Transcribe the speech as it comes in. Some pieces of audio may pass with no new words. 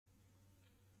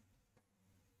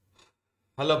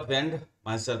Hello friend,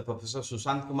 myself Professor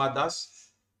Sushant Kumar Das.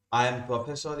 I am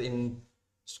professor in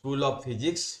School of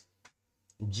Physics,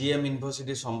 GM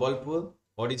University Sambalpur,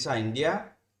 Odisha,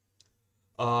 India.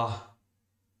 Uh,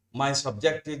 my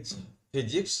subject is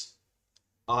physics.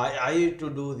 I used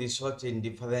to do research in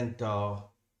different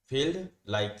field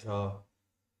like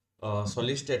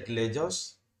solid state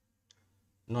lasers,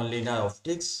 nonlinear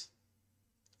optics,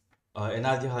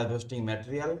 energy harvesting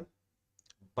material,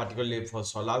 particularly for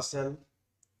solar cell,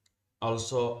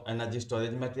 also energy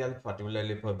storage material,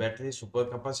 particularly for battery,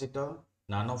 supercapacitor,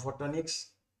 nanophotonics,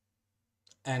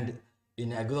 and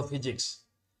in agrophysics.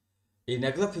 In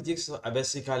agrophysics,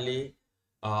 basically,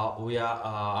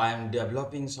 I am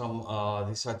developing some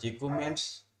research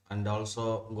equipments and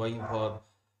also going for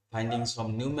finding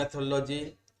some new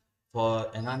methodology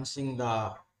for enhancing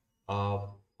the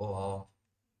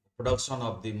production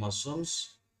of the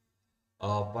mushrooms,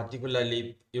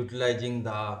 particularly utilizing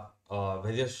the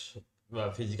various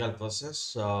physical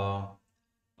process.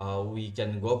 We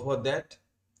can go for that,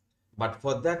 but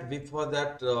for that, before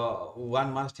that,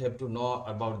 one must have to know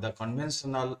about the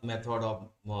conventional method of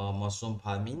mushroom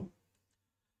farming.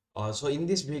 So in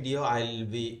this video, I'll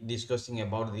be discussing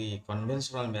about the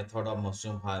conventional method of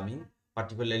mushroom farming,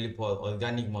 particularly for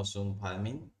organic mushroom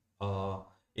farming.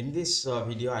 In this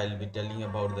video, I'll be telling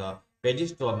about the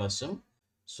peddy mushroom.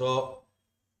 So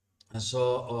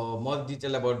more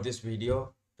detail about this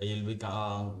video, you'll be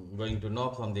going to know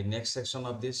from the next section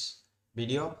of this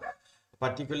video.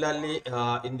 Particularly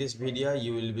in this video,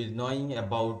 you will be knowing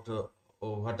about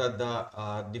what are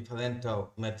the different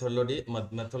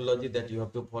methodology that you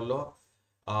have to follow,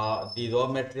 the raw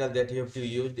material that you have to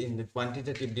use. In the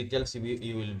quantitative details,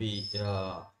 you will be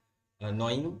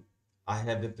knowing. I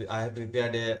have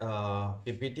prepared a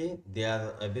PPT.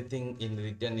 There, everything in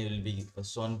written will be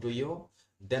shown to you.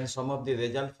 Then some of the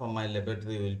results from my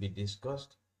laboratory will be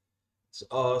discussed.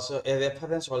 So a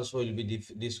reference also will be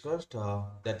discussed.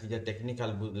 That is a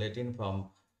technical bulletin from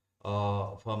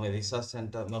a research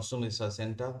center, mushroom research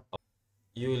center.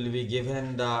 You will be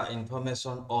given the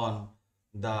information on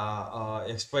the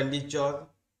expenditure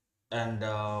and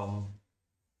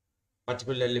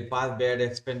particularly per bed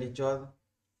expenditure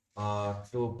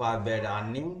to per bed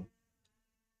earning.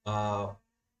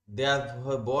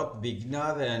 Therefore, both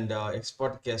beginner and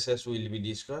expert cases will be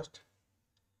discussed.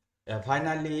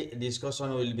 Finally,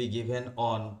 discussion will be given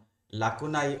on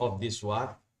lacunae of this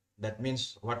work. That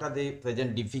means what are the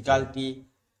present difficulty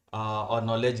or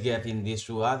knowledge gap in this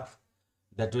work,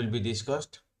 that will be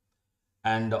discussed.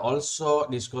 And also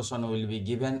discussion will be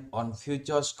given on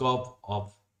future scope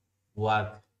of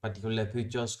work, particular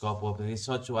future scope of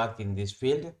research work in this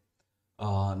field.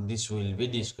 This will be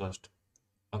discussed.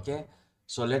 Okay,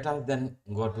 so let us then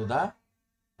go to the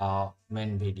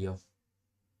main video.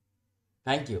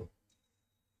 Thank you.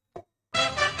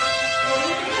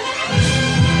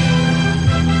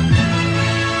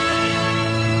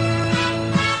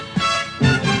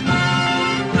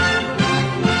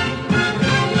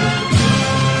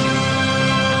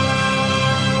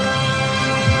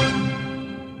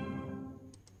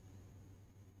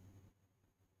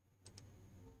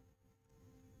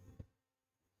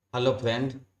 Hello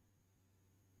friend,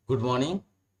 good morning.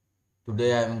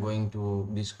 Today I am going to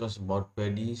discuss about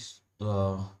peddy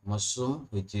mushroom,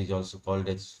 which is also called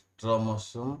as straw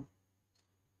mushroom.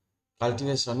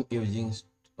 Cultivation using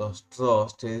straw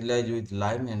sterilized with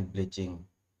lime and bleaching.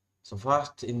 So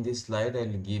first in this slide I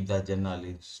will give the general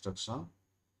instruction.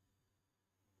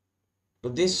 To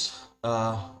this,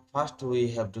 first we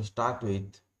have to start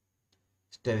with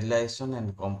sterilization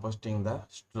and composting the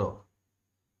straw.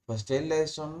 For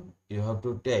sterilization, you have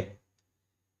to take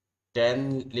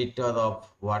 10 liters of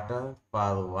water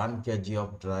per 1 kg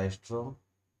of dry straw.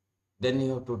 Then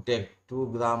you have to take 2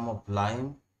 gram of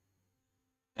lime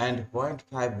and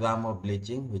 0.5 gram of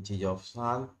bleaching, which is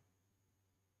optional,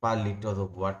 per liter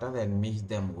of water, and mix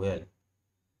them well.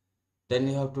 Then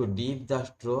you have to dip the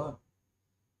straw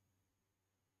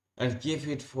and keep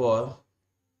it for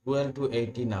 12 to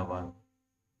 18 hours.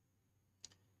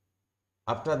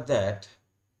 After that,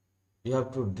 you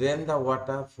have to drain the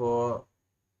water for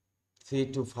 3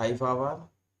 to 5 hours.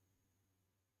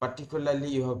 Particularly,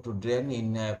 you have to drain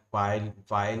in a pile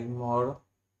mode,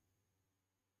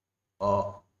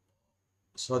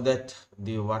 so that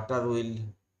the water will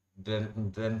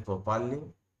drain properly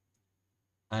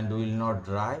and will not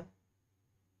dry.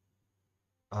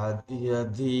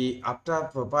 After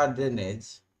proper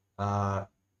drainage,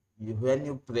 when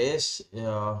you press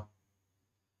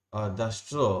the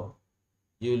straw,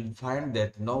 you will find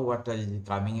that no water is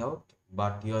coming out,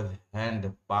 but your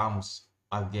hand palms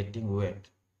are getting wet.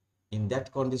 In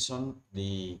that condition,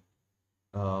 the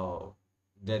uh,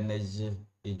 drainage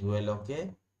is well okay.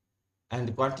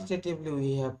 And quantitatively,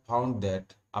 we have found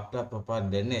that after proper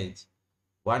drainage,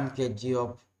 1 kg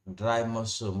of dry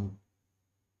mushroom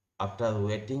after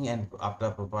wetting and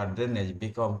after proper drainage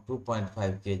become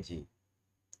 2.5 kg.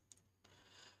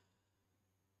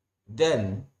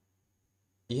 Then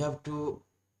you have to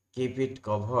keep it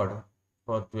covered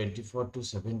for 24 to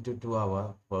 72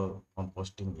 hours for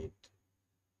composting it,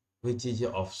 which is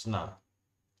optional.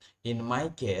 In my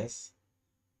case,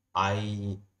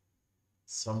 I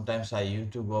sometimes I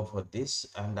used to go for this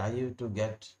and I used to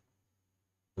get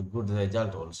a good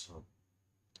result also.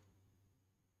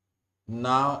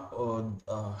 Now,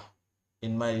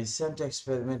 in my recent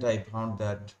experiment, I found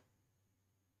that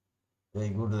very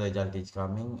good result is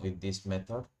coming with this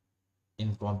method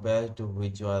in compared to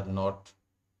which you are not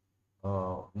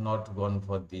gone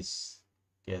for this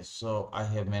case. So I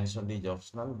have mentioned is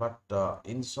optional, but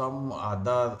in some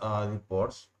other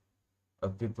reports,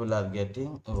 people are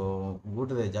getting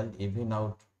good result even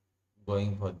out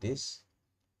going for this.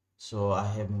 So I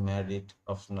have made it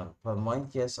optional. For my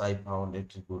case, I found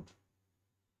it good.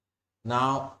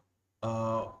 Now,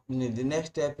 the next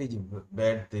step is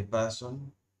bed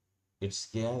preparation, its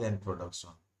care and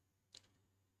production.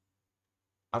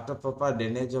 After proper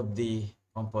drainage of the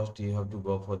compost, you have to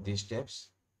go for these steps.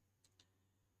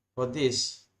 For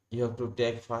this, you have to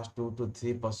take first 2 to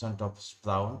 3% of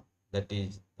sprout, that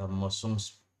is the mushroom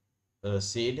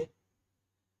seed.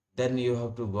 Then you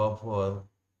have to go for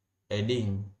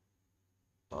adding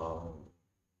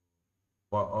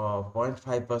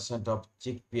 0.5% of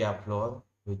chickpea flour,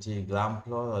 which is gram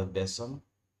flour or besan,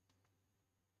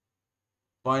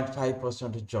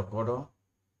 0.5% of chocodo,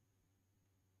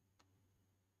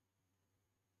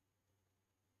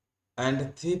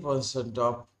 and 3%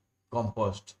 of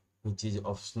compost, which is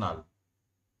optional.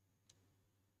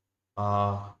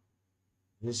 Uh,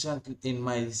 in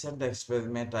my recent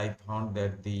experiment, I found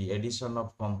that the addition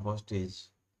of compost is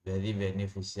very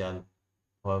beneficial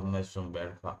for mushroom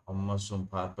bed, mushroom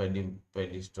for peddy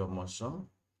mushroom.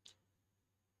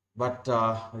 But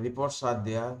reports are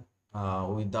there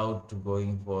without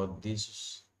going for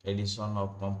this addition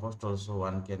of compost also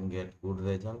one can get good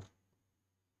result.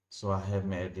 So I have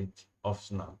made it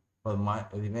optional. For my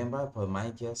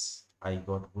case, I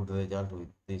got good result with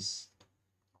this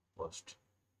compost.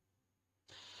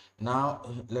 Now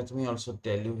let me also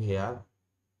tell you here.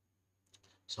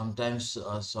 Sometimes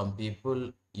some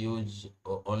people use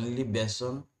only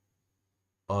besan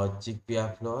or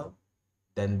chickpea flour.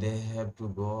 Then they have to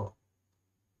go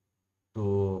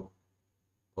to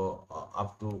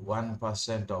up to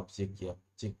 1% of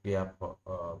chickpea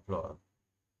flour.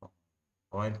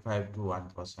 0.5 to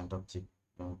 1% of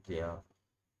chickpea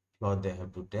flour they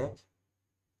have to take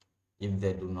if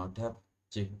they do not have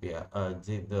chickpea,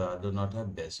 they do not have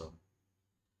besan.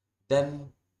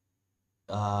 Then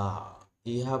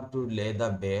you have to lay the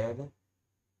bed.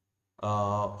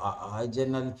 I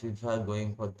generally prefer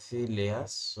going for 3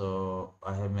 layers, so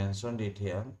I have mentioned it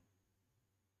here.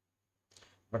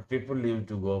 But people need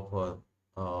to go for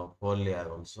 4 layer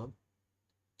also.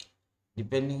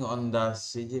 Depending on the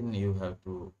season, you have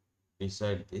to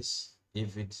decide this.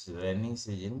 If it's rainy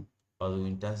season or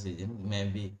winter season,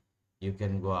 maybe you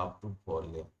can go up to 4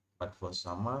 layer. But for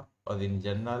summer or in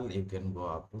general, you can go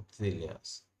up to 3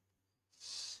 layers.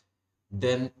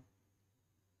 Then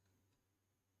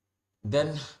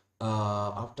Then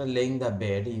after laying the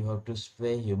bed, you have to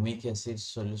spray humic acid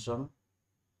solution,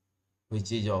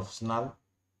 which is optional.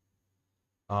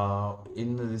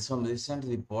 In some recent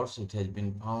reports, it has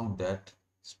been found that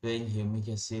spraying humic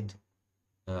acid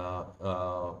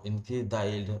increase the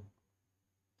yield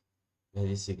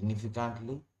very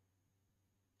significantly.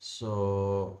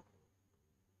 So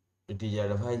it is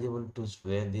advisable to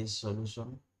spray this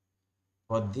solution.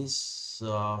 For this,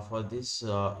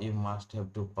 you must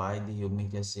have to buy the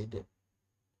humic acid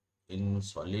in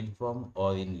solid form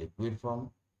or in liquid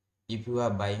form. If you are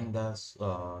buying the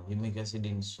humic acid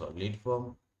in solid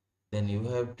form, then you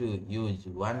have to use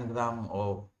 1 gram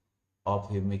of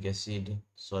humic acid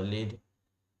solid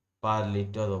per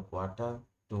liter of water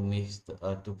to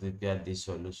to prepare this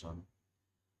solution.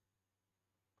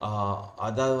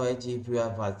 Otherwise, if you are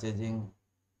purchasing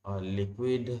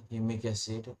liquid humic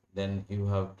acid, then you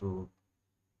have to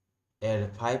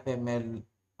add 5 ml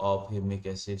of humic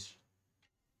acid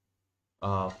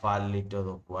per liter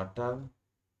of water,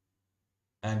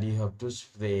 and you have to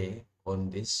spray on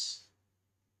this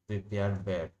prepared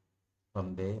bed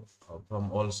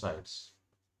from all sides.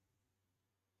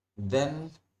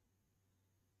 Then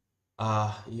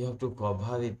you have to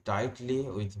cover it tightly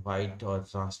with white or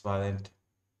transparent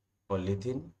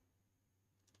polythene.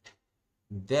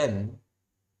 Then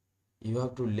you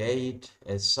have to lay it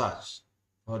as such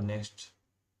for next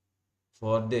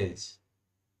 4 days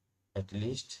at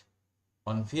least.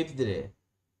 On fifth day,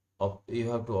 you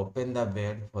have to open the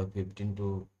bed for 15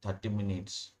 to 30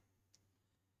 minutes,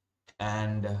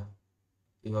 and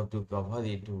you have to cover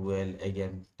it well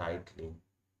again tightly.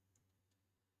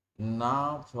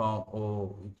 Now from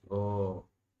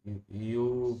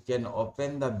you can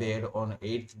open the bed on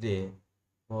 8th day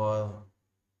for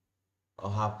a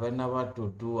half an hour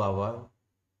to 2 hour,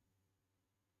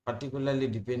 particularly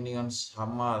depending on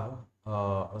summer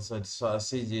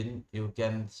season. You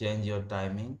can change your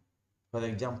timing. For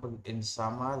example, in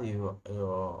summer you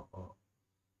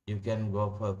can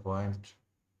go for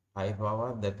 0.5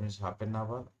 hour, that means half an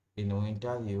hour. In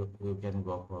winter you can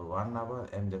go for 1 hour,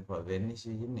 and for rainy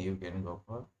season you can go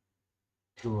for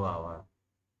 2 hour.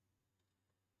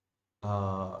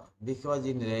 Because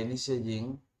in rainy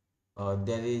season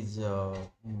there is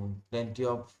plenty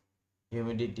of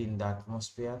humidity in the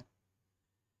atmosphere,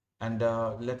 and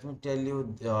let me tell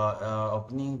you,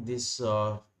 opening this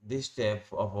step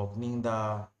of opening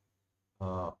the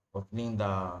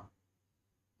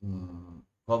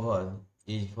cover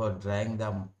is for drying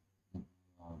the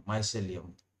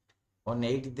mycelium. On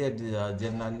 8th day,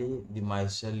 generally the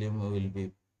mycelium will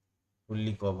be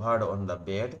fully covered on the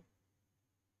bed,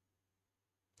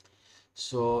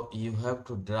 so you have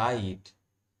to dry it.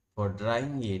 For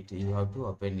drying it, you have to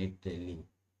open it daily.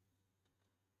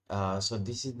 So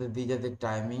these are the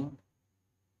timing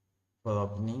for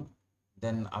opening.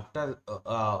 Then after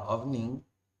opening,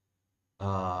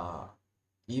 uh,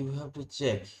 you have to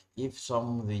check if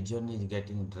some region is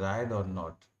getting dried or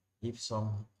not. If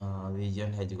some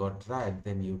region has got dried,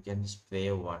 then you can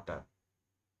spray water.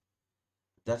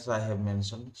 That's why I have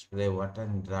mentioned spray water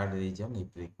in dried region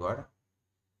if required.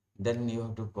 Then you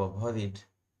have to cover it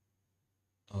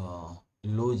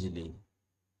loosely.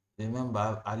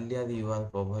 Remember, earlier you are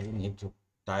covering it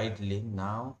tightly.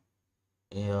 Now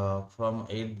from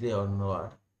 8th day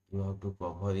onward, you have to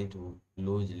cover it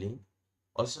loosely.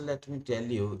 Also, let me tell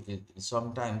you,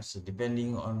 sometimes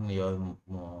depending on your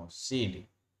seed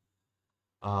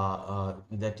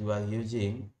that you are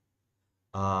using,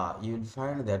 you will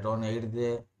find that on 8th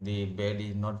day the bed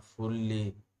is not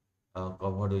fully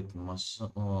covered with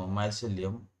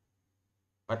mycelium.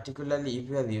 Particularly if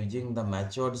you are using the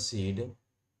matured seed,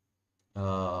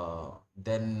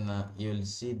 then you will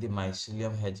see the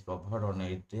mycelium has covered on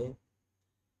 8th day.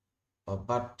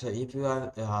 But if you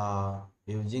are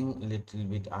using little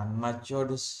bit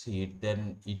unmatured seed,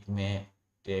 then it may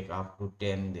take up to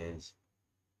 10 days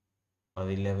or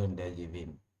 11 days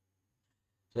even.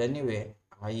 So anyway,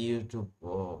 I used to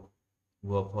go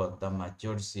for the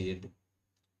matured seed.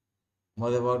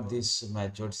 More about this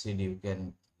matured seed you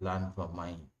can learn from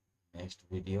my next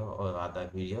video or other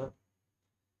video.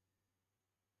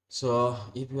 So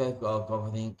if you are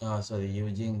covering,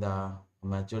 using the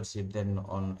matured seed, then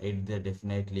on 8th day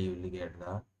definitely you will get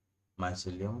the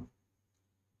mycelium,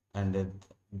 and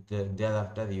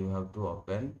thereafter you have to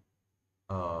open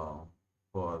uh,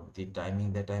 for the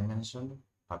timing that I mentioned,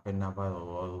 half an hour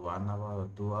or 1 hour or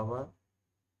 2 hour.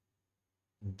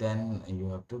 Then you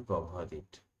have to cover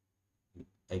it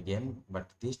again, but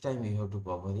this time you have to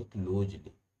cover it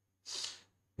loosely,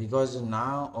 because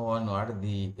now onward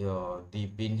the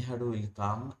pinhead will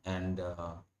come, and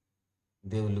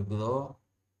they will grow,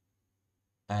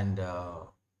 and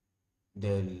they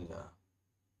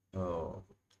will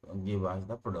give us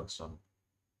the production.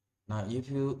 Now if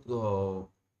you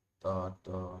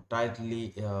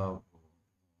tightly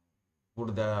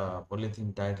put the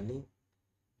polythene tightly,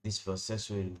 this process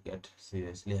will get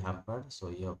seriously hampered, so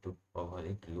you have to cover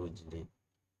it loosely.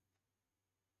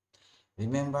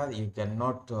 Remember, you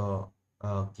cannot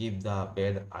keep the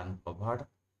bed uncovered,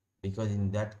 because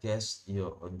in that case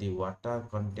the water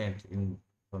content in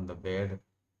from the bed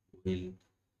will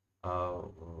uh,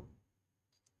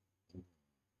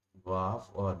 go off,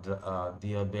 or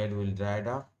the bed will dry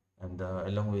up, and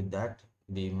along with that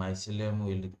the mycelium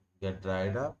will get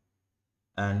dried up,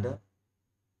 and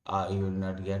you will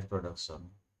not get production.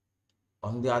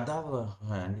 On the other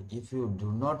hand, if you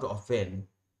do not open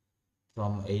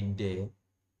from 8th day,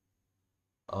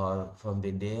 or from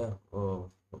the day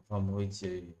from which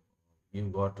you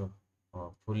got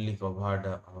fully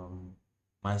covered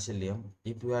mycelium,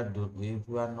 if you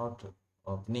are not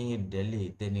opening it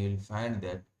daily, then you will find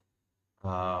that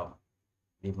uh,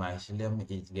 the mycelium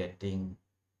is getting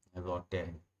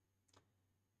rotten,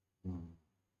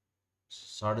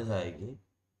 सड़ जाएगी.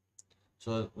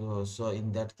 So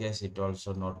in that case it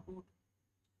also not good.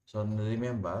 So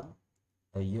remember,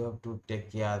 you have to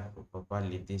take care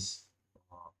properly this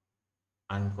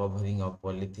uncovering of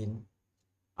polythene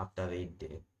after 8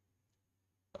 days.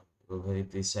 Very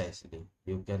precisely.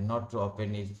 You cannot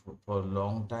open it for a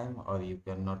long time, or you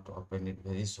cannot open it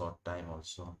very short time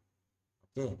also.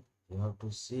 Okay, you have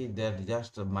to see that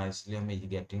just my mycelium is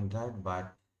getting dried,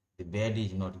 but the bed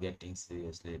is not getting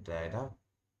seriously dried up.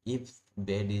 If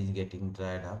bed is getting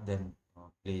dried up, then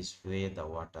please spray the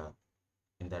water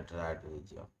in the dried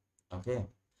region. Okay,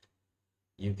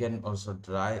 you can also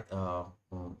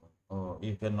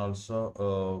you can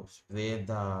also spray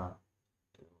the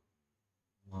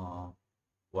uh,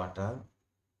 water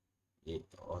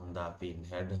on the pin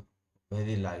head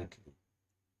very lightly.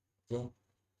 Okay,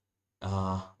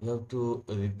 you have to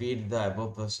repeat the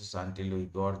above process until we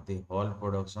got the whole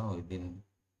production within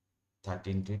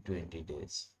 13 to 20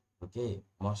 days. Okay,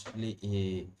 mostly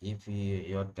if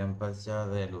your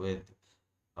temperature and with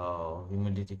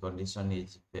humidity condition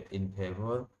is in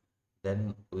favor,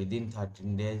 then within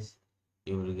 13 days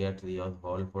you will get your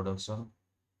whole production.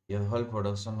 Your whole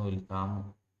production will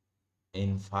come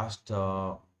in fast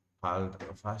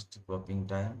cropping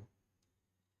time,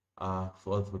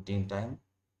 for fruiting time,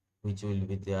 which will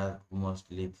be there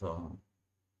mostly from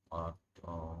uh,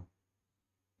 uh,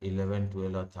 11,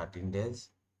 12 or 13 days.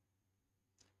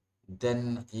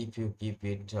 Then if you keep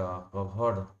it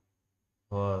covered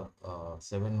for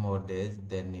 7 more days,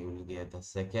 then you will get the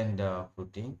second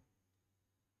fruiting.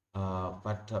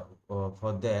 But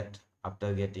for that,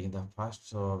 after getting the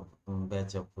first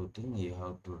batch of fruiting, you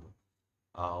have to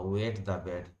wet the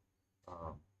bed.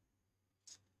 Uh,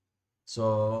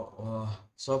 so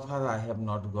far I have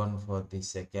not gone for the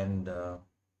second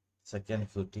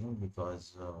fruiting,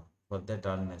 because for that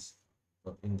honest,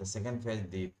 in the second phase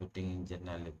the fruiting in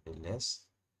general is less,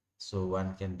 so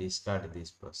one can discard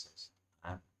this process.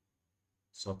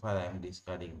 So far I am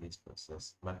discarding this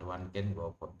process, but one can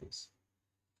go for this.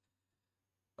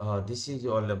 This is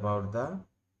all about the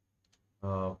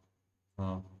uh,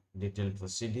 uh, detailed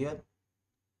procedure,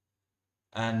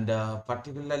 and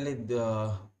particularly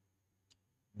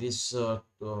this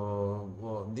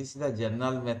is the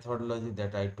general methodology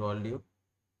that I told you.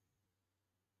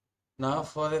 Now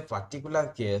for a particular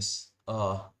case,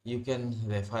 you can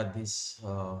refer this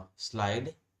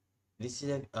slide. This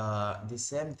is the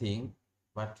same thing,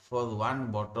 but for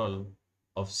one bottle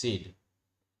of seed.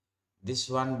 This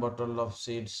one bottle of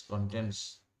seeds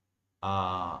contains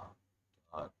uh,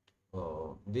 uh,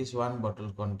 this one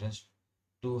bottle contains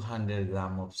 200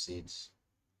 gram of seeds.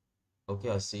 Okay,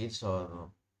 or seeds or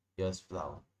your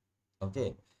sprout.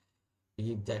 Okay,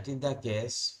 if that is the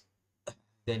case,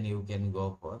 then you can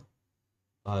go for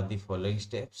the following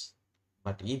steps.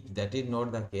 But if that is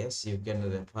not the case, you can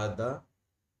refer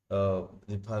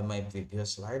my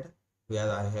previous slide,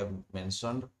 where I have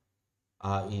mentioned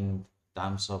in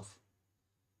terms of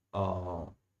uh,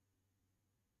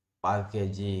 per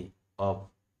kg of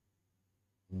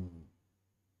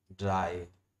dry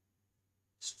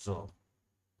straw.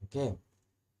 Okay,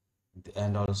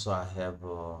 and also I have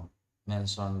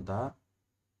mentioned the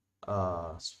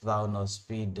sprout or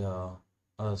seed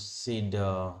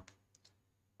uh,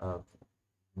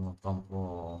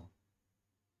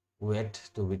 weight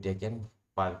to be taken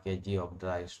per kg of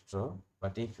dry straw.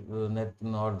 But if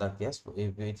not the case,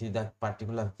 if it is that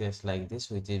particular case like this,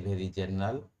 which is very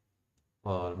general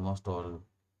for almost all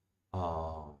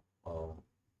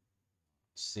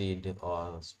seed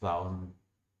or sprout,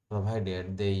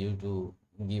 provided they used to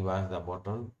give us the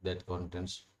bottle that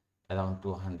contains around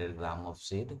 200 gram of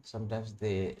seed. Sometimes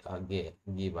they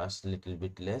give us little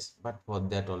bit less, but for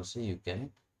that also you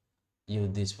can use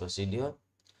this procedure.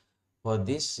 For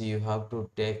this, you have to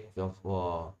take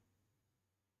 70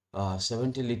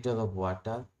 liter of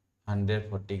water,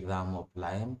 140 gram of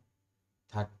lime,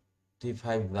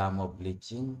 35 gram of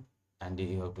bleaching, and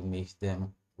you have to mix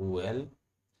them well.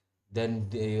 Then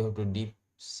you have to dip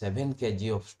 7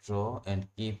 kg of straw and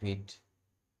keep it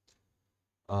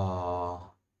uh,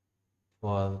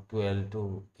 for 12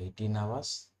 to 18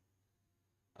 hours.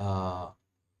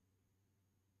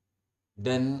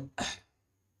 Then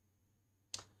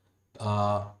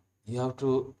you have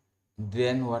to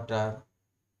drain water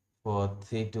for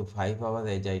 3 to 5 hours,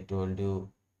 as I told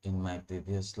you in my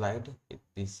previous slide.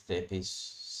 This step is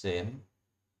same.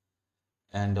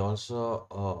 And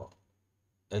also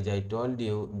as I told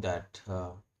you that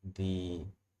the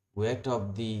weight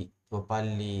of the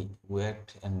properly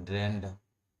wet and drained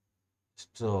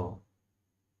straw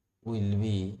will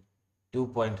be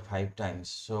 2.5 times.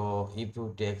 So if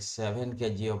you take 7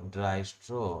 kg of dry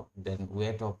straw, then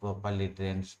weight of properly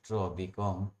drained straw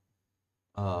become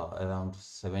around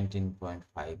 17.5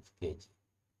 kg.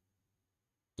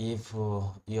 If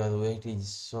your weight is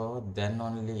so, then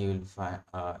only you will find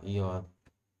your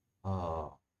uh,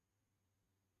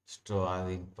 straw are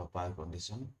in proper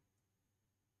condition.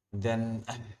 Then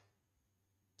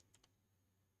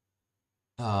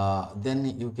then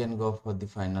you can go for the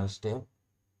final step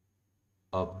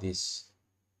of this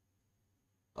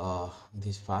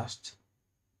first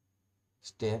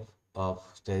step of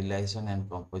sterilization and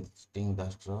composting the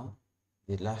straw.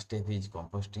 The last step is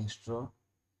composting straw.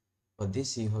 For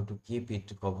this, you have to keep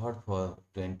it covered for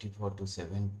 24 to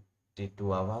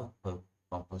 72 hours for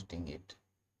composting it,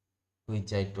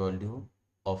 which I told you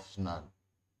optional.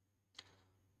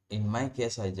 In my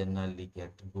case, I generally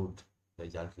get good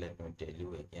result. Let me tell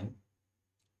you again.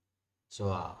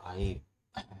 So I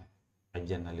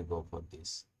generally go for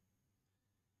this,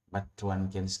 but one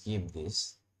can skip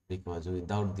this because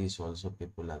without this also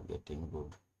people are getting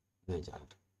good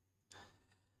result.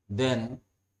 Then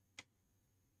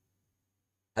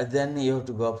you have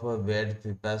to go for bed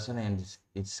preparation and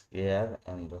its care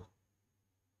and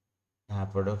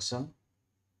production.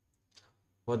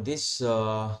 For this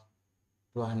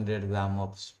 200 gram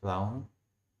of sprout,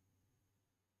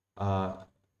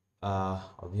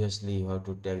 obviously you have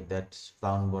to take that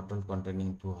sprout bottle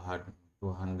containing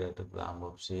 200 gram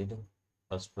of seed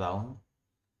or sprout.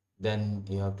 Then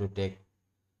you have to take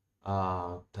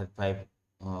 35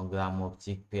 gram of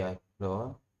chickpea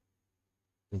flour,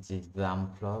 which is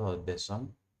gram flour or besan.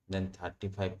 Then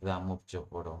 35 gram of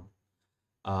chocolate.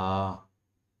 Uh,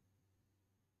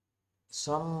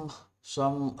 some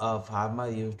farmer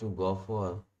used to go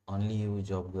for only use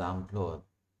of gram flour.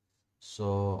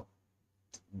 So,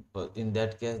 but in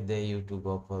that case, they used to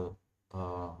go for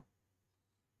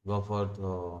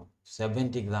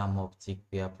 70 gram of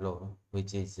chickpea flour,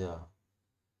 which is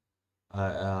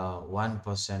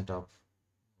 1% of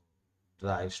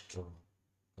dry straw.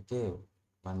 Okay,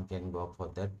 one can go for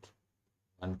that.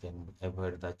 One can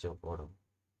avoid the chocolate.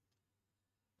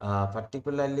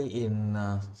 Particularly in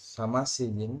summer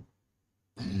season,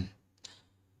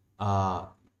 uh,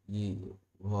 you,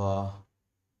 uh,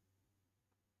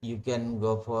 you can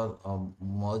go for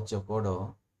more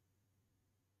chocolate,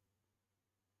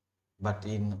 but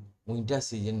in winter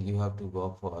season you have to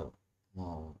go for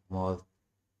more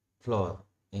flour.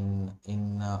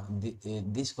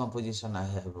 This composition I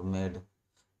have made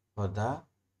for the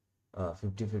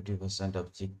 50%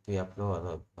 of chickpea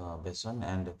flour besan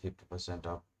and 50%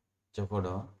 of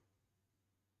chocolate.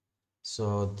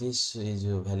 So this is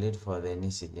valid for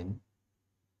any season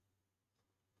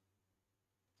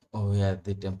where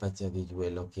the temperature is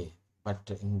well okay.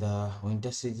 But in the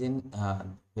winter season,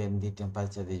 when the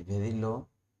temperature is very low,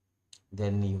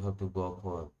 then you have to go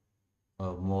for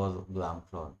more gram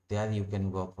flour. There you can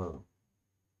go for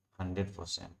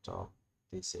 100% of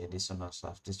this additional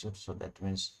substitute. So that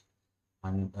means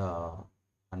 100%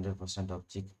 of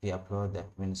chickpea flour.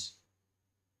 That means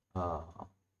uh,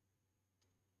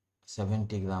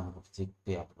 70 gram of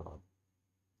chickpea flour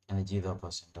and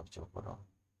 0% of chocolate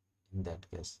in that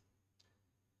case.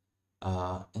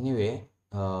 Anyway,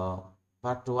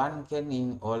 but one can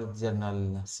in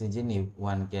original season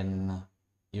one can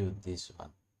use this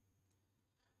one.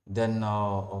 Then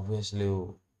obviously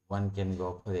one can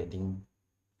go for adding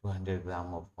 200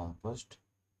 gram of compost,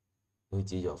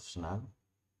 which is optional.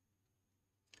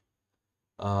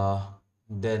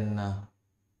 Then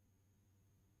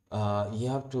you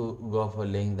have to go for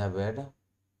laying the bed,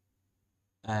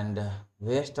 and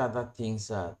rest other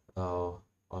things are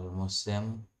almost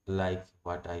same like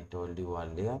what I told you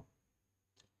earlier.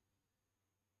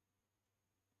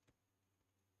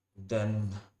 Then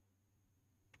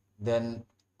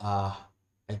I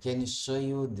can show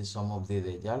you some of the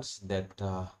results that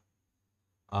are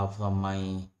from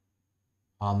my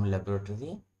home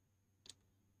laboratory.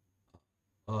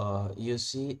 You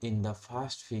see in the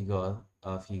first figure,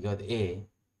 figure A,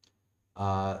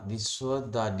 this shows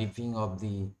the dipping of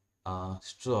the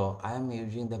straw. I am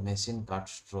using the machine cut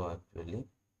straw actually.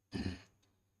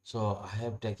 So I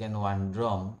have taken one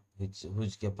drum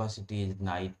whose capacity is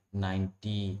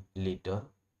 90 liter.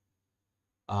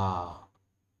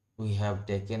 We have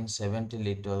taken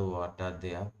 70-liter water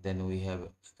there. Then we have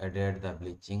added the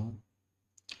bleaching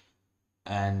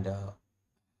and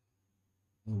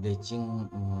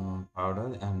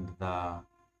powder and the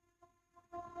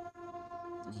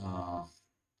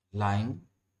lime,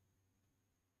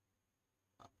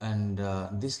 and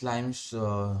this lime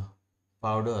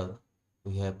powder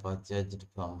we have purchased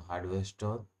from hardware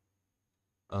store.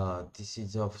 This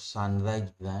is of Sunrise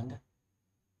brand,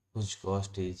 whose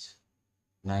cost is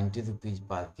 90 rupees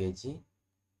per kg.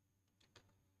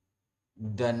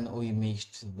 Then we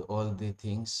mixed all the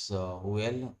things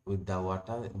well with the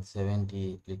water in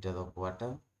 70 liter of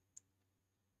water.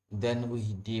 Then we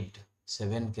dipped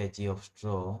 7 kg of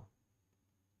straw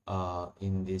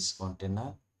in this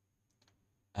container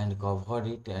and covered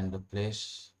it and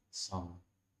placed some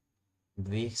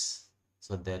bricks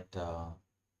so that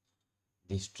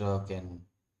the straw can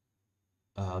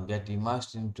get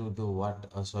immersed into the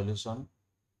water solution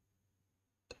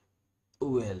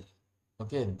well.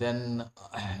 Okay, then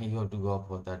you have to go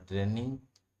for the draining.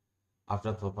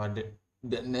 After proper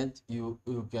drainage, you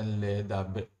can lay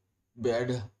the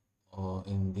bed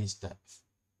in this type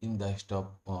in the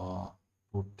stop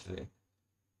food tray.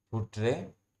 Food tray.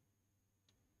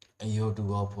 You have to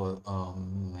go for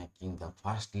making the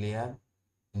first layer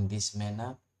in this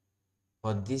manner.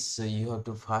 For this, you have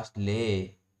to first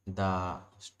lay the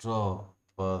straw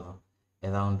for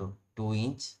around 2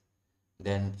 inch.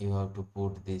 Then you have to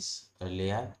put this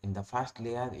layer. In the first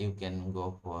layer, you can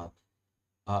go for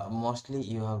mostly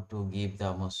you have to give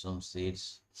the mushroom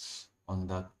seeds on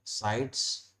the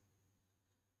sides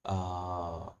and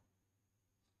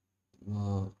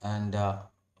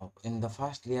in the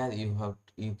first layer you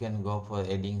can go for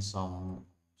adding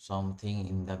something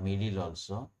in the middle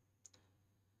also.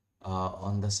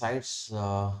 On the sides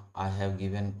I have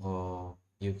given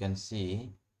you can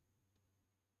see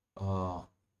uh,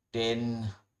 10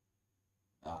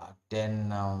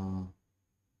 10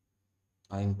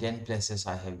 in 10 places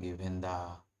I have given the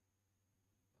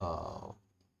uh,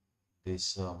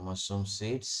 this mushroom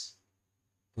seeds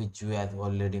which we have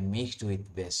already mixed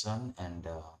with besan and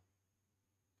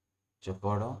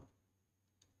chocodo.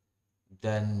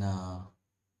 Then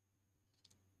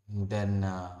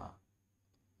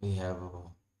we have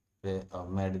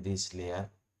made this layer.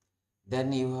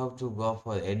 Then you have to go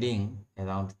for adding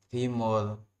around 3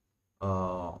 more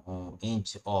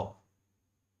inch of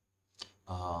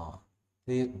uh,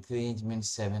 3 inch means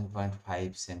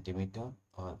 7.5 centimeter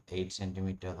or 8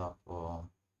 centimeter of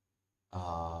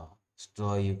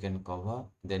straw you can cover.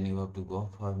 Then you have to go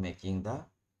for making the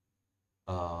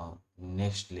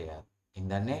next layer. In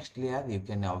the next layer you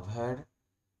can avoid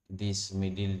this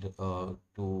middle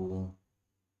to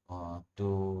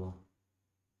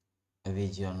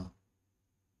region.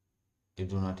 You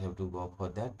do not have to go for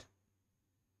that.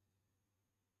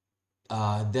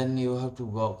 Then you have to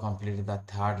go complete the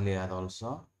third layer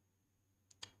also.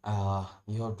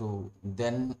 You have to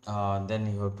then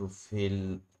you have to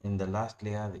fill in the last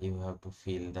layer. You have to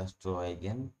fill the straw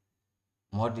again.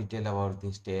 More detail about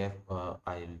this step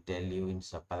I will tell you in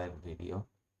separate video.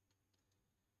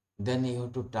 Then you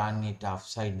have to turn it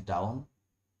upside down,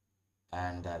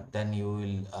 and then you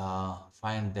will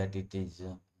find that it is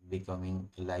becoming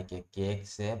like a cake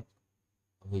shape,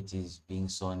 which is being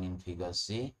shown in figure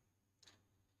C.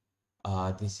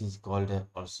 This is called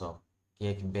also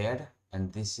cake bed,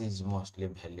 and this is mostly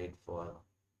valid for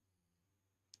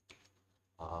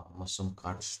mushroom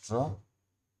cut straw.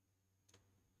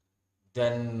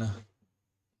 Then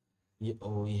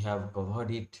we have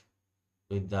covered it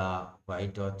with the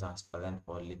white or transparent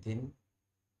polythene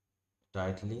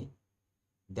tightly.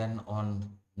 Then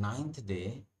on 9th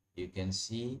day, you can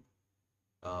see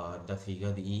the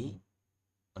figure E.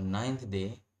 On 9th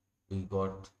day, we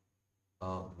got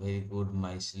very good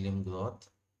mycelium growth,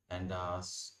 and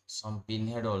some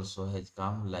pinhead also has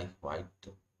come like white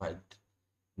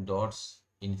dots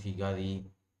in figure E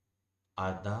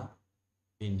are the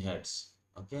pinheads.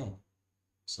 Okay,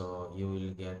 so you will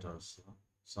get also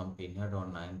some pinhead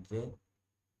on 9th day.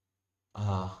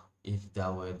 If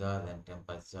the weather and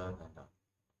temperature and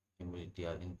humidity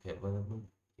are unfavorable,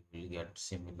 you will get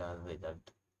similar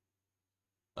result.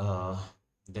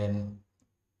 Then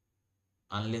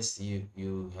unless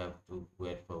you have to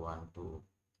wait for 1 2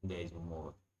 days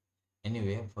more.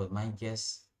 Anyway, for my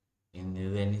case, in the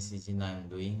rainy season I'm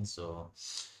doing, so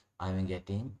I'm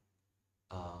getting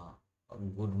a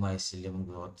good mycelium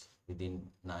growth within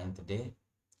 9th day,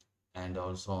 and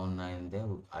also on 9th day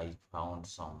I found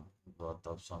some growth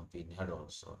of some pinhead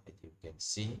also, as you can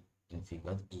see in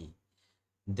figure E.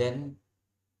 Then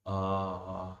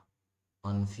on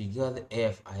figure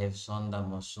F, I have shown the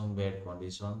mushroom bed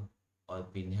condition or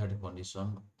pinhead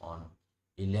condition on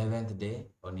 11th day.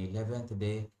 On 11th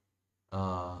day,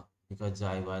 because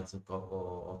I was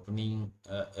opening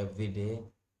every day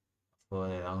for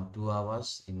around 2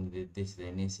 hours in this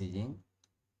rainy season,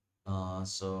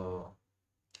 so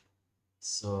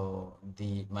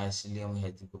the mycelium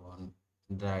has gone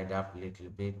dried up little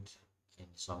bit in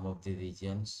some of the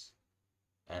regions,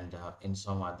 and in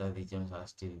some other regions are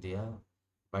still there,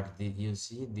 but you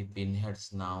see the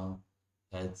pinheads now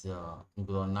has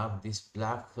grown up. This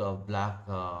black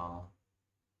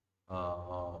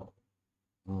uh,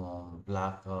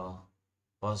 black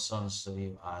persons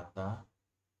who are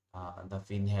the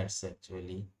pinheads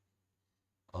actually.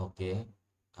 Okay,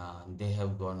 they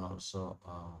have gone also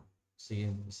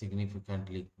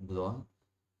significantly grown.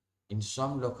 In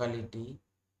some locality,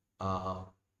 uh,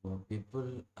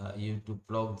 people used to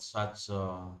plow such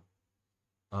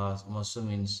mushroom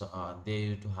in, they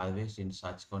used to harvest in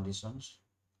such conditions.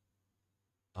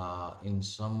 In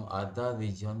some other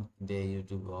region, they used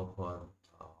to go for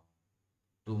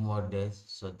 2 more days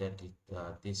so that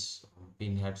this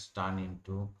pinheads turn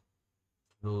into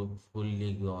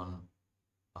fully grown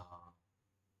uh,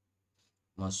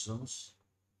 mushrooms,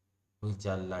 which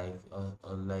are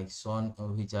like shown,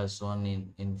 which are shown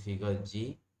in figure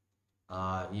G.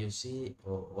 You see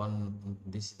one.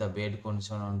 This is the bed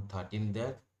condition on 13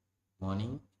 that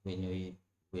morning when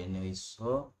we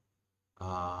saw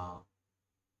uh,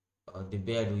 the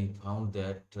bed. We found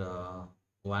that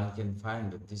one can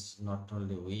find this, not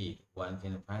only we, one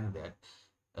can find that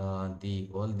the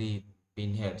all the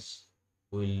pinheads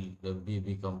will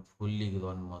become fully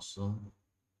grown mushroom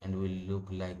and will look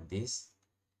like this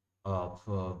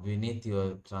beneath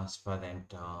your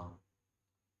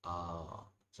uh,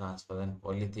 transparent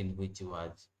polythene, which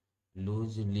was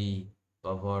loosely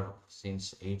covered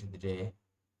since 8th day.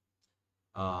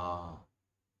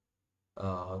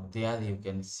 uh, there you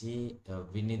can see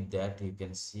beneath that you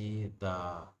can see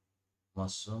the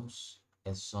mushrooms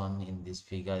as shown in this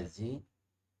figure G.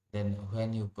 Then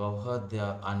when you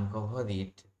uncover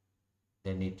it,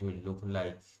 then it will look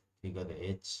like figure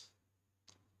H.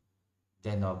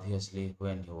 Then obviously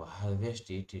when you harvest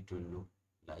it, it will look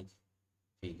like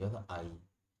figure I.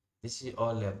 This is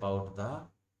all about the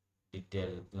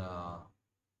detail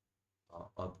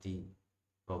of the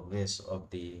progress of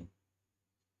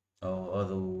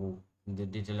or the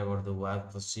detail about the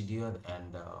work procedure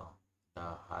and the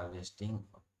harvesting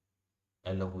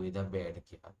along with the bed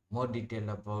care. More detail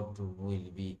about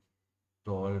will be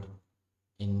told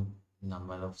in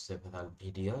number of several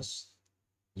videos.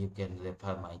 You can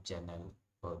refer my channel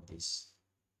for this.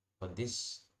 For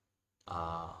this,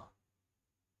 uh,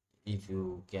 if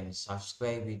you can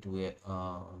subscribe it,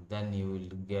 then you will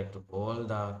get all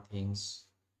the things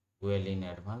well in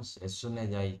advance. As soon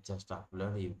as I just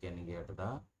upload, you can get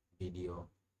the video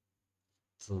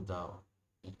through the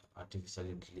artificial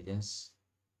intelligence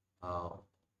uh,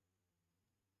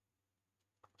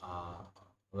 uh,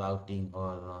 routing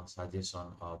or suggestion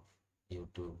of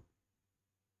YouTube.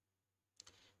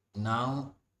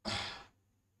 Now,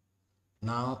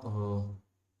 now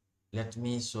let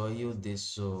me show you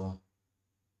this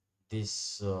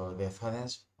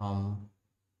reference from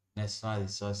National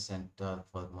Research Center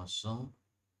for Mushroom.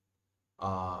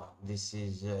 This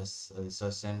is a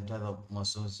research center of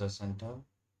Mushroom Research Center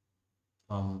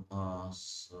from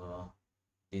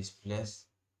this place,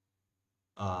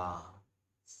 uh,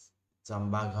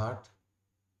 Chambaghat,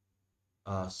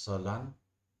 Solan,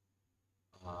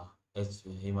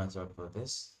 Himachal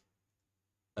Pradesh.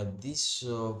 This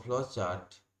flow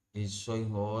chart is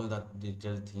showing all the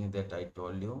detailed things that I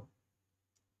told you.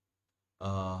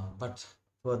 But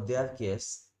for their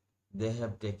case, they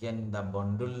have taken the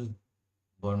bundle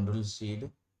seed,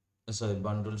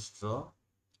 bundle straw,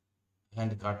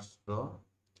 hand cut straw,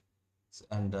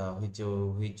 and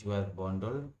which were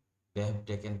bundle. They have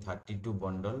taken 32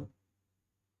 bundle,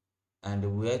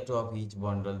 and weight of each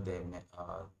bundle they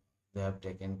have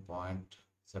taken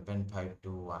 0.75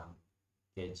 to 1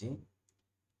 kg.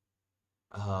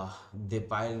 They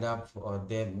piled up, or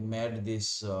they made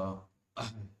this. Uh,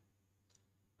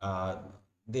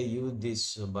 they use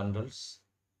these bundles,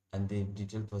 and the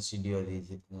detailed procedure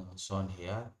is shown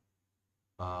here.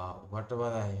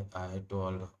 Whatever I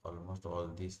told, almost all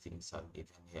these things are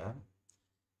given here.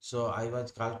 So I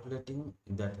was calculating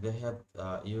that they have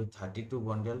used 32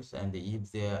 bundles, and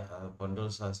if their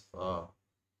bundles are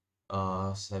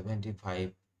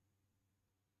 75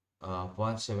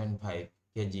 0.75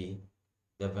 kg,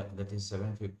 that is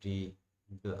 750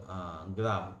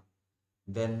 gram,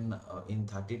 then in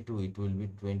 32 it will be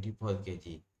 24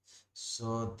 kg.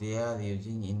 So they are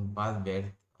using in per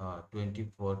bed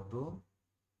 24 to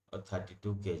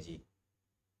 32 kg,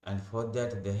 and for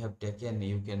that they have taken,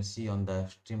 you can see on the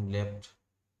extreme left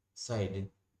side,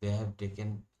 they have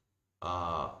taken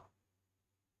uh,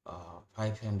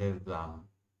 500 gram,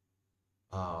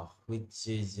 which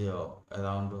is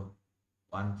around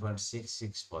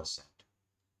 1.66%.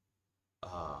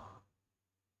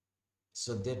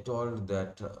 So they told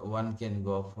that one can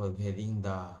go for varying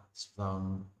the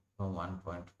sperm from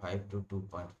 1.5 to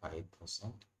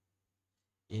 2.5%.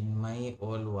 In my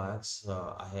old works,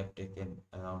 I have taken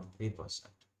around 3%.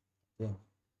 Okay.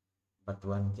 but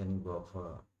one can go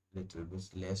for little bit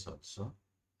less also.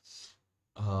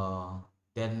 uh,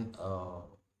 then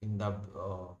in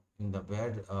the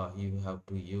bed you have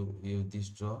to use this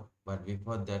straw, but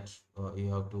before that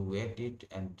you have to wet it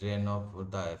and drain off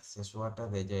the excess water.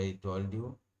 As I told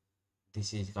you,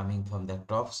 this is coming from the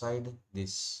top side.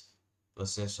 This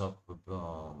process of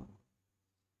uh,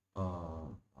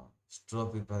 straw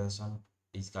preparation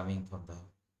is coming from the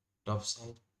top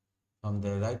side. From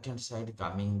the right hand side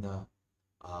coming the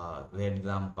red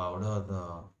gram powder,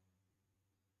 the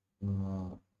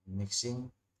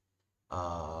mixing,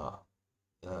 uh,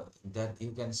 that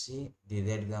you can see the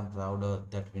red gram powder,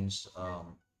 that means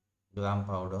gram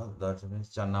powder, that means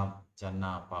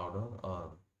chana powder,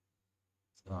 or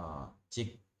uh,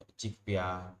 chick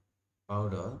chickpea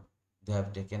powder. They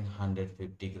have taken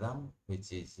 150 gram,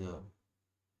 which is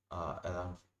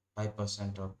around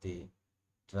 5% of the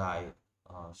dry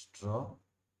straw.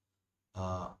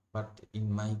 But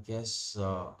in my case,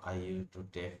 I used to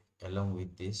take, along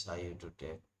with this, I used to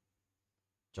take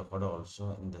chocolate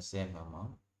also in the same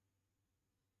amount.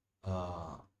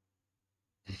 Uh,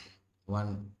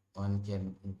 one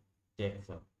can take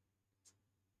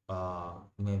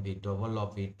maybe double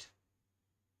of it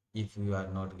if you are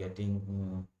not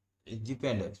getting. It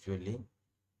depends actually.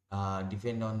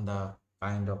 Depend on the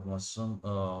kind of mushroom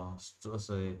straw,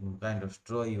 sorry, kind of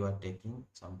straw you are taking.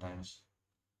 Sometimes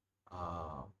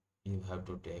uh, you have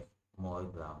to take more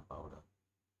gram powder.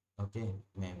 Okay,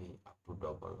 maybe up to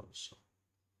double also.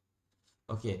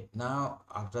 Okay, now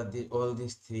after the all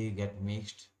these three get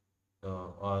mixed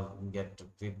or get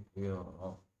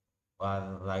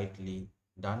are rightly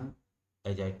done,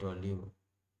 as I told you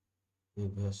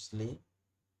previously,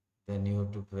 then you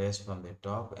have to press from the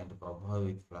top and cover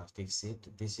with plastic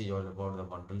sheet. This is all about the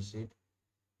bundle sheet.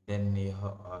 Then you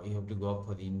have to go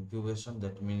for the incubation.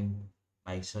 That means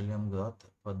mycelium growth.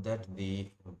 For that, the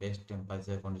best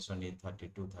temperature condition is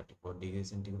 32-34 degrees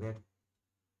centigrade,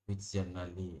 which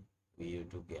generally we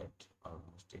used to get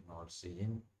almost in all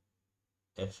season,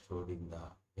 excluding the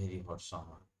very hot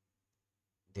summer.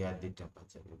 There the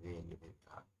temperature is really very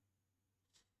high.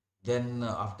 Then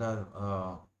after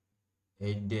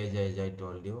 8 days, as I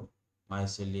told you,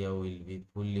 mycelia will be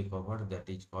fully covered. That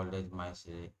is called as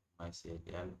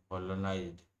mycelial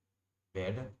colonized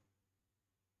bed.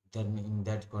 Then in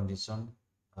that condition,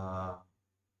 uh,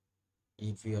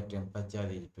 if your temperature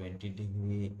is 20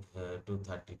 degree to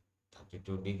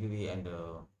 32 degree, and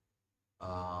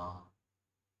uh,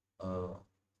 uh,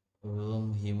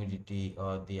 room humidity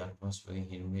or the atmospheric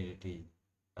humidity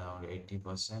around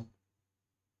 80%,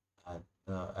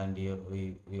 and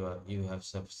you have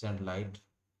sufficient light,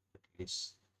 at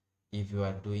least if you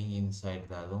are doing inside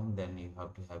the room, then you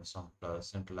have to have some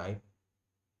fluorescent light,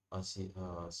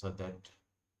 so that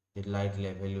the light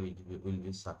level will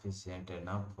be sufficient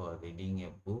enough for reading a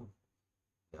book.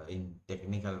 In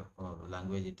technical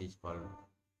language, it is called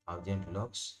 1000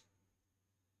 lux.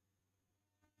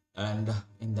 And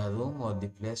in the room or the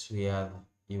place where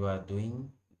you are doing,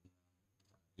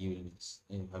 you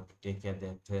have to take care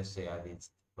that fresh air is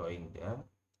flowing there.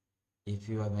 If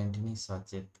you are maintaining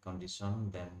such a condition,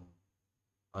 then,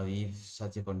 or if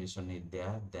such a condition is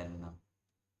there, then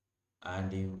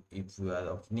and if you are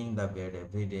opening the bed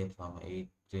every day from 8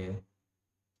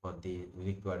 for the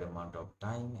required amount of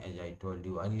time, as I told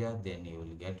you earlier, then you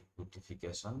will get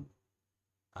fructification.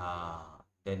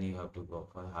 Then you have to go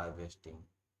for harvesting.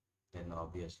 Then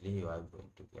obviously you are going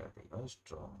to get your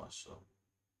straw mushroom.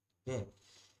 Okay.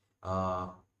 Uh,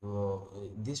 so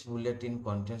this bulletin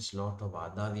contains lot of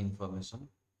other information.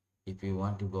 If you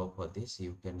want to go for this,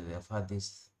 you can refer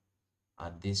this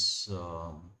this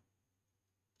um,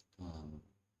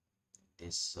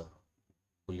 this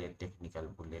technical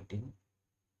bulletin.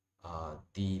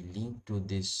 The link to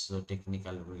this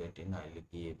technical bulletin I will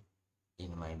give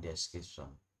in my description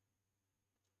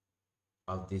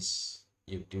of this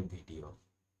YouTube video.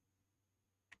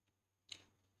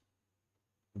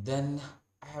 Then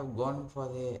I have gone for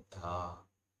the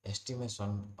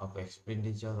estimation of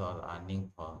expenditure or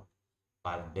earning for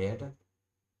per bed.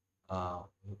 Uh,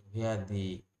 Here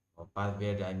the per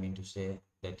bed, I mean to say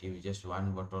that you just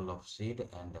one bottle of seed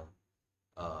and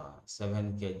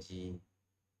 7 kg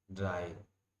dry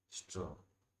straw.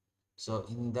 So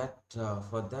in that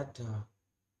for that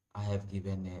I have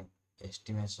given a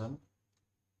estimation.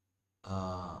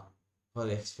 For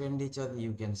expenditure,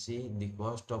 you can see the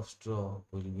cost of straw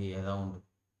will be around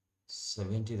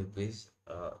 70 rupees.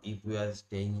 If you are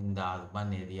staying in the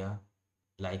urban area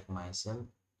like myself,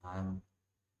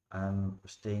 I'm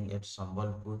staying at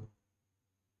Sambalpur,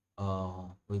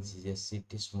 which is a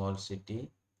city, small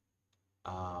city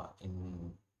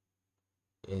in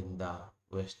in the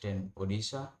western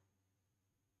Odisha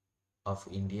of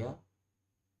India.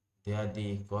 There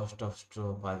the cost of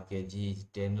straw per kg is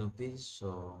 10 rupees.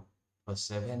 So for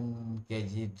 7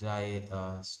 kg dry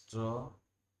straw,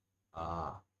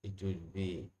 it will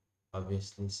be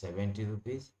obviously 70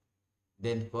 rupees.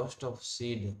 Then cost of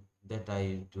seed that I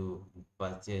used to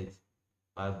purchase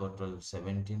per bottle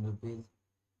 17 rupees.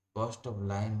 Cost of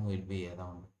lime will be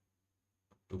around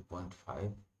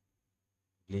 2.5.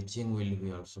 Bleaching will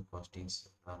be also costing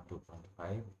around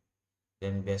 2.5.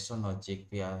 Then besan or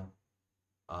chickpea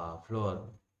flour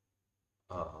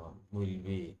will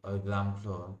be, or gram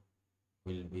flour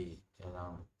will be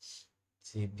around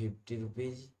 350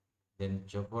 rupees. Then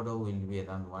chocodo will be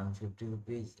around 150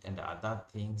 rupees, and other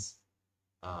things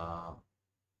I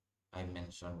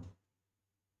mentioned,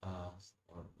 uh,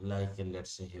 like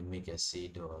let's say humic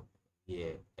acid, or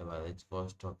average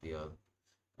cost of your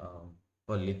um,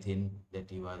 polythene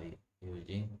that you are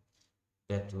using,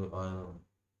 that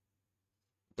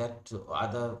that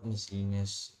other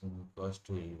miscellaneous cost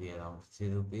will be around 3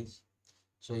 rupees.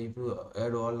 So if you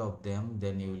add all of them,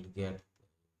 then you will get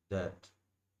that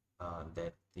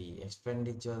that the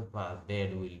expenditure per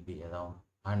bed will be around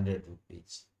 100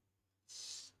 rupees.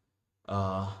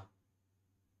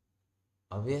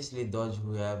 Obviously, those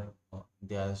who have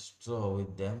their straw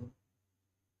with them,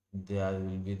 there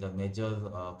will be the major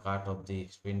cut of the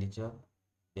expenditure.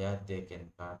 There they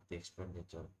can cut the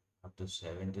expenditure up to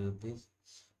 70 rupees.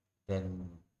 Then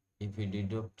if you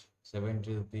deduct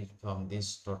 70 rupees from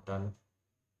this total,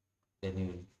 then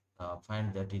you will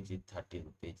find that it is 30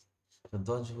 rupees. So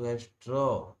those who have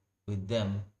straw with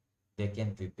them, they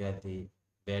can prepare the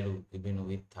bed even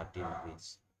with 30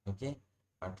 rupees. Okay,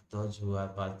 but those who are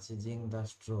purchasing the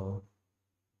straw,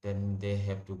 then they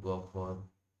have to go for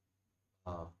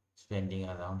spending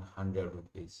around 100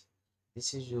 rupees.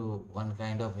 This is one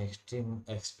kind of extreme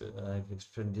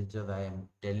expenditure I am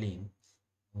telling.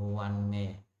 One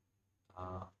may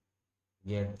uh,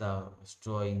 get the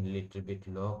straw in little bit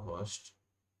low cost.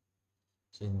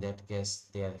 So in that case,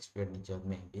 their expenditure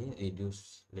may be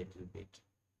reduced little bit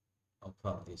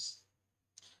from this.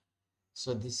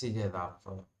 So this is a rough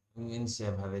means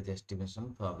average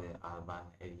estimation for the urban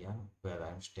area where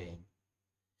I'm staying.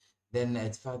 Then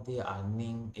as far the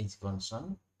earning is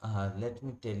concerned, let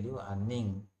me tell you,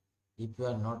 earning, if you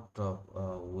are not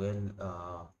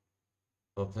well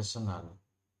professional,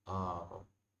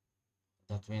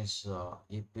 that means uh,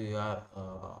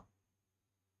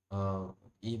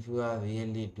 if you are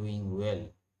really doing well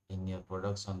in your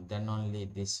production, then only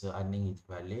this earning is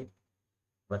valid.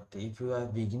 But if you are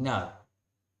beginner,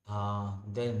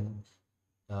 then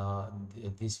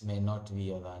this may not be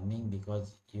your earning,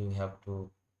 because you have to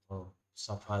uh,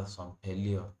 suffer some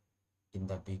failure in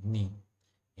the beginning.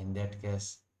 In that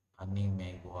case, earning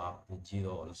may go up to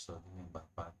zero also, remember,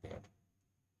 per bed.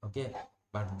 Okay,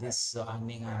 but this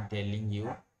earning I'm telling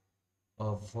you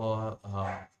for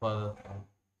a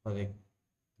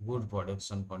good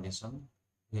production condition,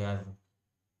 we are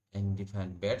in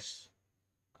different beds.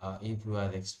 If you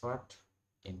are expert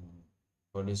in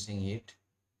producing it,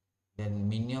 then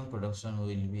minimum production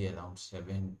will be around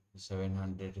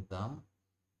 700 gram,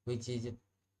 which is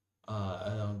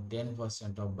around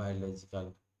 10% of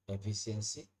biological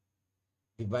efficiency.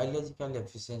 The biological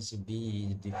efficiency B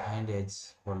is defined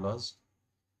as follows.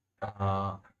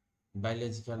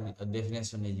 Biological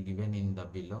definition is given in the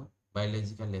below.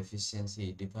 Biological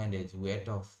efficiency defined as weight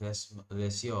of fresh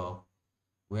ratio of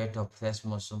weight of fresh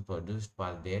mushroom produced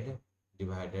per bed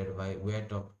divided by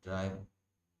weight of dry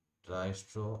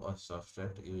straw or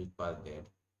substrate used per bed.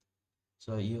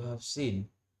 So you have seen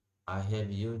I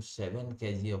have used 7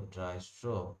 kg of dry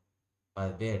straw per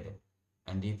bed,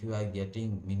 and if you are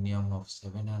getting minimum of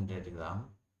 700 gram,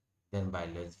 then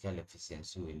biological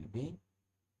efficiency will be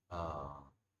uh,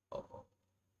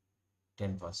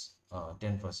 10%.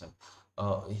 10%.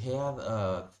 Here,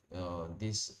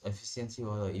 this efficiency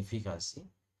or efficacy.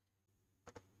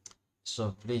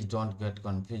 So please don't get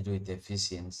confused with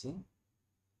efficiency.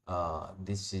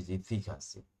 This is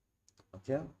efficacy.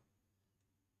 Okay.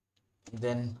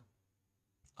 Then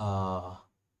some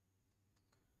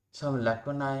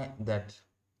lacunae that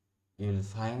you will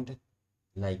find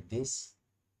like this.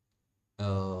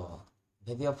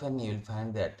 Very often you will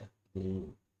find that the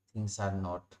things are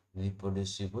not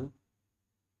reproducible,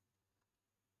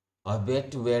 or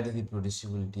bed to bed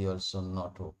reproducibility also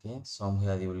not okay.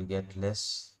 Somewhere you will get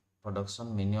less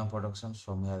production, minimum production,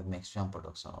 somewhere maximum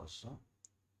production also.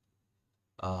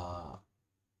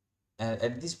 And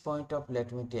at this point of,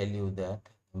 let me tell you that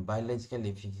biological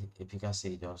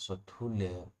efficacy is also too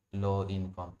low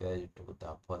in compared to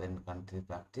the foreign country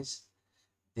practice.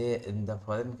 They in the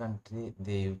foreign country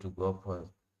they used to go for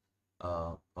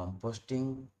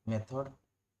composting method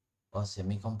or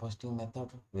semi-composting method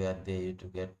where they used to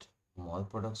get more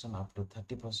production up to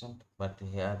 30%, but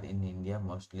here in India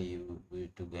mostly you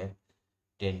used to get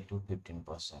 10 to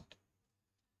 15%.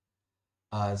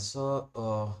 So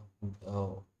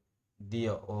the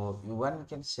one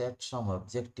can set some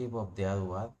objective of their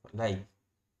work, like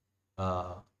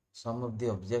uh, some of the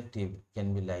objective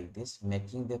can be like this: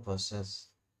 making the process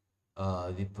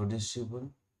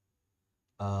reproducible.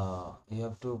 You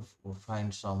have to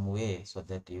find some way so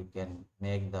that you can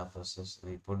make the process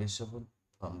reproducible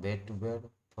from bed to bed,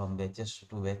 from batches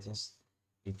to batches.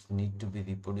 It need to be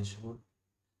reproducible.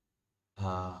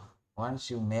 uh, Once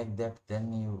you make that,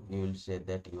 then you will say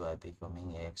that you are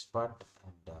becoming an expert,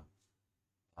 and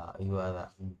you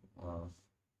are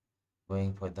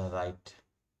going for the right,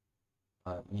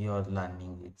 your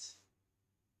learning is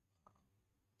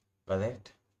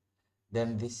correct.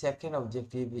 Then the second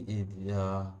objective is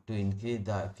to increase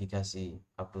the efficacy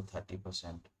up to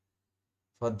 30%.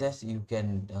 For this you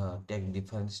can take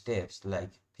different steps like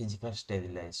physical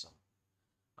sterilization.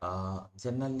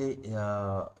 Generally,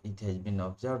 it has been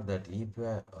observed that if you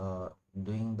are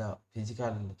doing the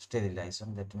physical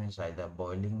sterilization, that means either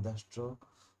boiling the straw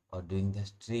or doing the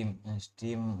steam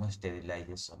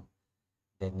sterilization,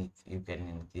 then you can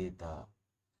increase the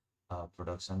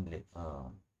production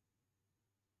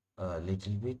a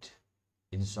little bit.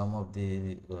 In some of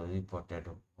the reported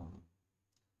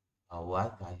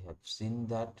work, I have seen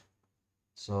that.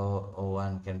 So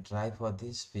one can try for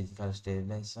this physical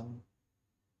sterilization.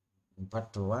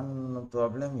 But one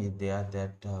problem is there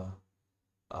that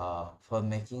for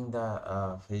making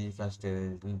the physical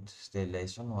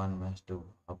sterilization, one must to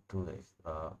have to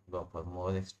go for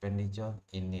more expenditure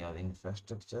in your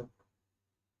infrastructure.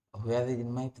 Whereas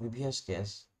in my previous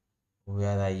case,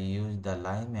 where I used the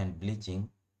lime and bleaching,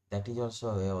 that is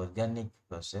also a organic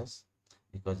process,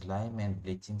 because lime and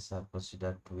bleachings are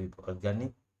considered to be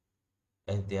organic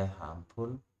as they are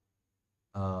harmful,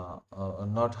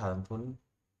 not harmful,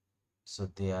 so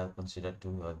they are considered to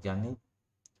be organic.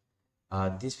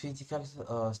 This physical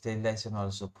sterilization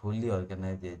also fully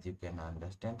organized, as you can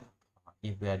understand.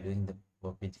 If we are doing the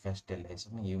physical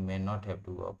sterilization, you may not have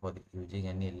to go for using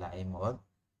any lime or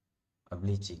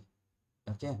bleaching.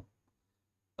 Okay.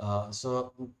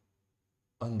 So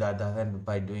on the other hand,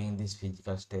 by doing this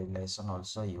physical sterilization,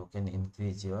 also you can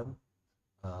increase your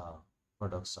uh,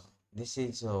 production. This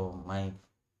is um, my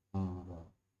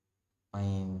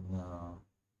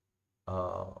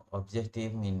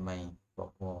objective in my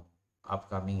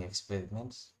upcoming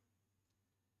experiments.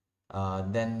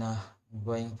 Then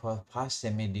going for fast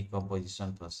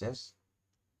semi-decomposition process.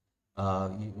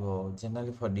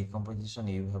 Generally for decomposition,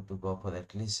 you have to go for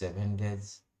at least 7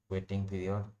 days waiting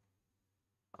period.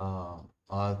 Or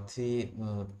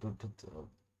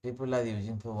people are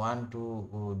using for 1 to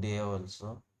 2 day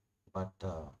also, but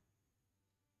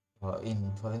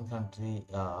in foreign country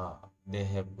they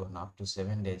have gone up to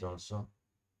 7 days also.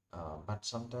 But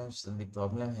sometimes the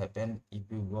problem happen if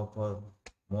you go for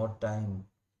more time,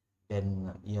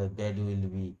 then your bed will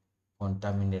be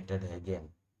contaminated again.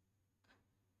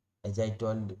 As I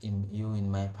told you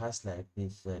in my past life,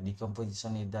 this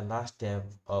decomposition is the last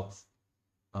step of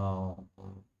uh,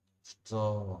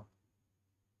 straw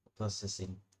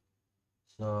processing.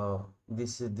 So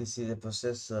this is a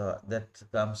process that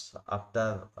comes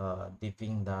after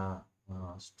dipping the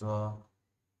straw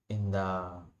in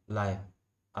the lime.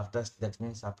 After that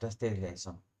means after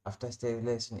sterilization. After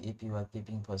sterilization, if you are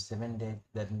keeping for 7 days,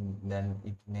 then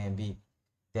it may be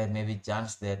there may be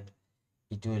chance that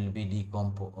it will be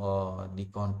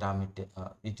decontaminated.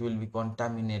 It will be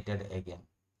contaminated again.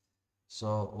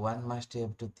 So one must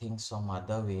have to think some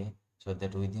other way so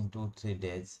that within 2-3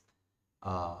 days,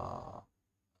 uh,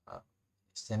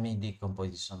 semi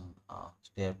decomposition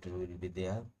step will be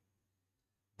there.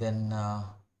 Then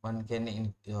one can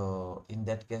in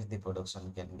that case the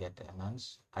production can get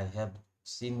enhanced. I have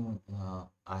seen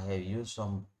I have used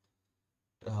some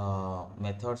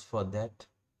methods for that.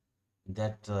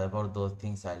 About those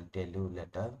things I'll tell you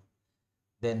later.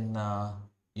 Then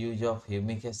use of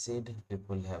humic acid,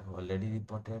 people have already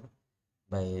reported.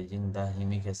 By using the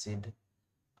humic acid,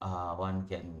 one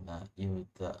can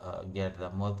get the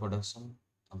more production.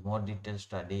 A more detailed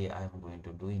study I am going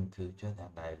to do in future,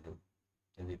 and I will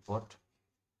report.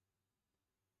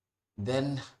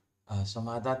 Then some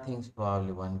other things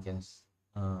probably one can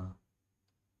uh,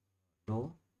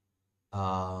 do.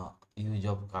 Use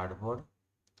of cardboard.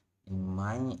 In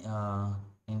my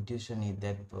intuition is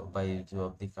that by use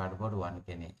of the cardboard, one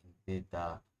can increase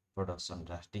the production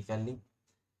drastically.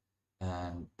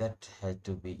 and that has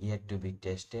to be yet to be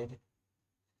tested.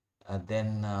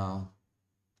 Then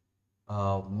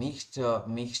mixed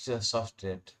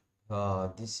substrate.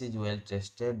 This is well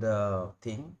tested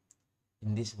thing.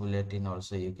 In this bulletin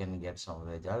also you can get some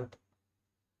result,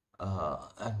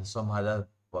 and some other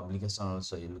publication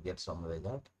also you will get some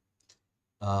result.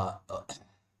 Uh,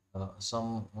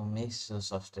 some mixed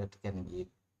substrate can give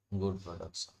good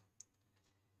production.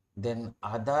 Then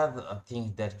other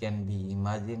things that can be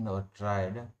imagined or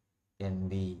tried can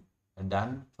be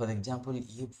done. For example,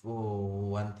 if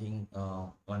one thing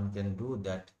one can do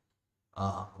that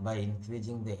by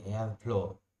increasing the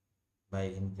airflow,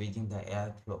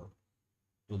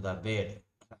 to the bed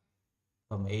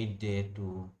from 8 day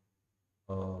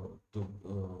uh,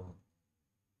 to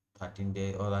 13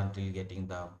 day or until getting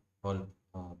the whole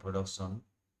production.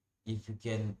 If you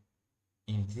can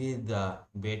increase the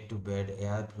bed to bed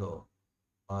airflow,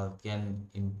 or can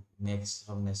make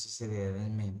some necessary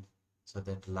arrangement so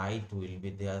that light will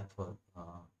be there for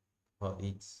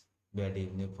each bed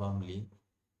uniformly,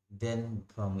 then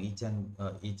from each and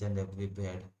every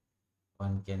bed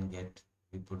one can get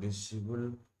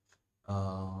reproducible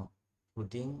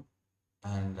footing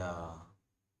and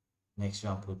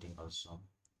maximum footing also.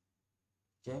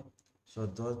 Okay, so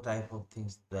those type of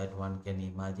things that one can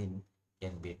imagine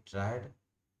can be tried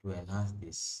to enhance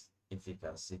this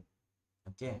efficacy.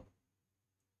 Okay,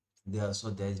 there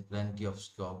is plenty of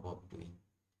scope of doing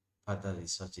further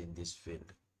research in this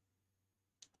field.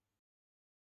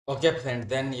 Okay, friend,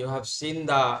 then you have seen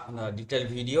the detailed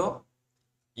video.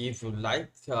 If you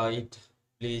like it,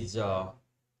 please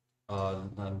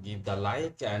give the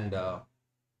like and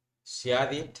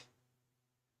share it.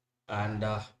 And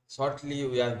shortly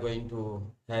we are going to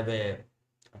have a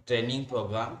training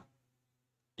program.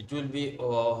 It will be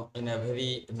in a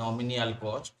very nominal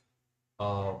cost,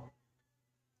 uh,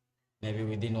 maybe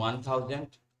within 1000.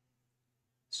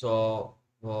 So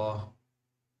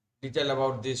detail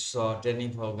about this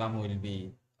training program will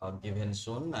be given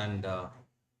soon, and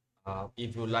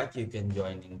if you like you can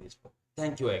join in this.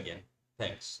 Thank you again.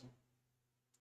 Thanks.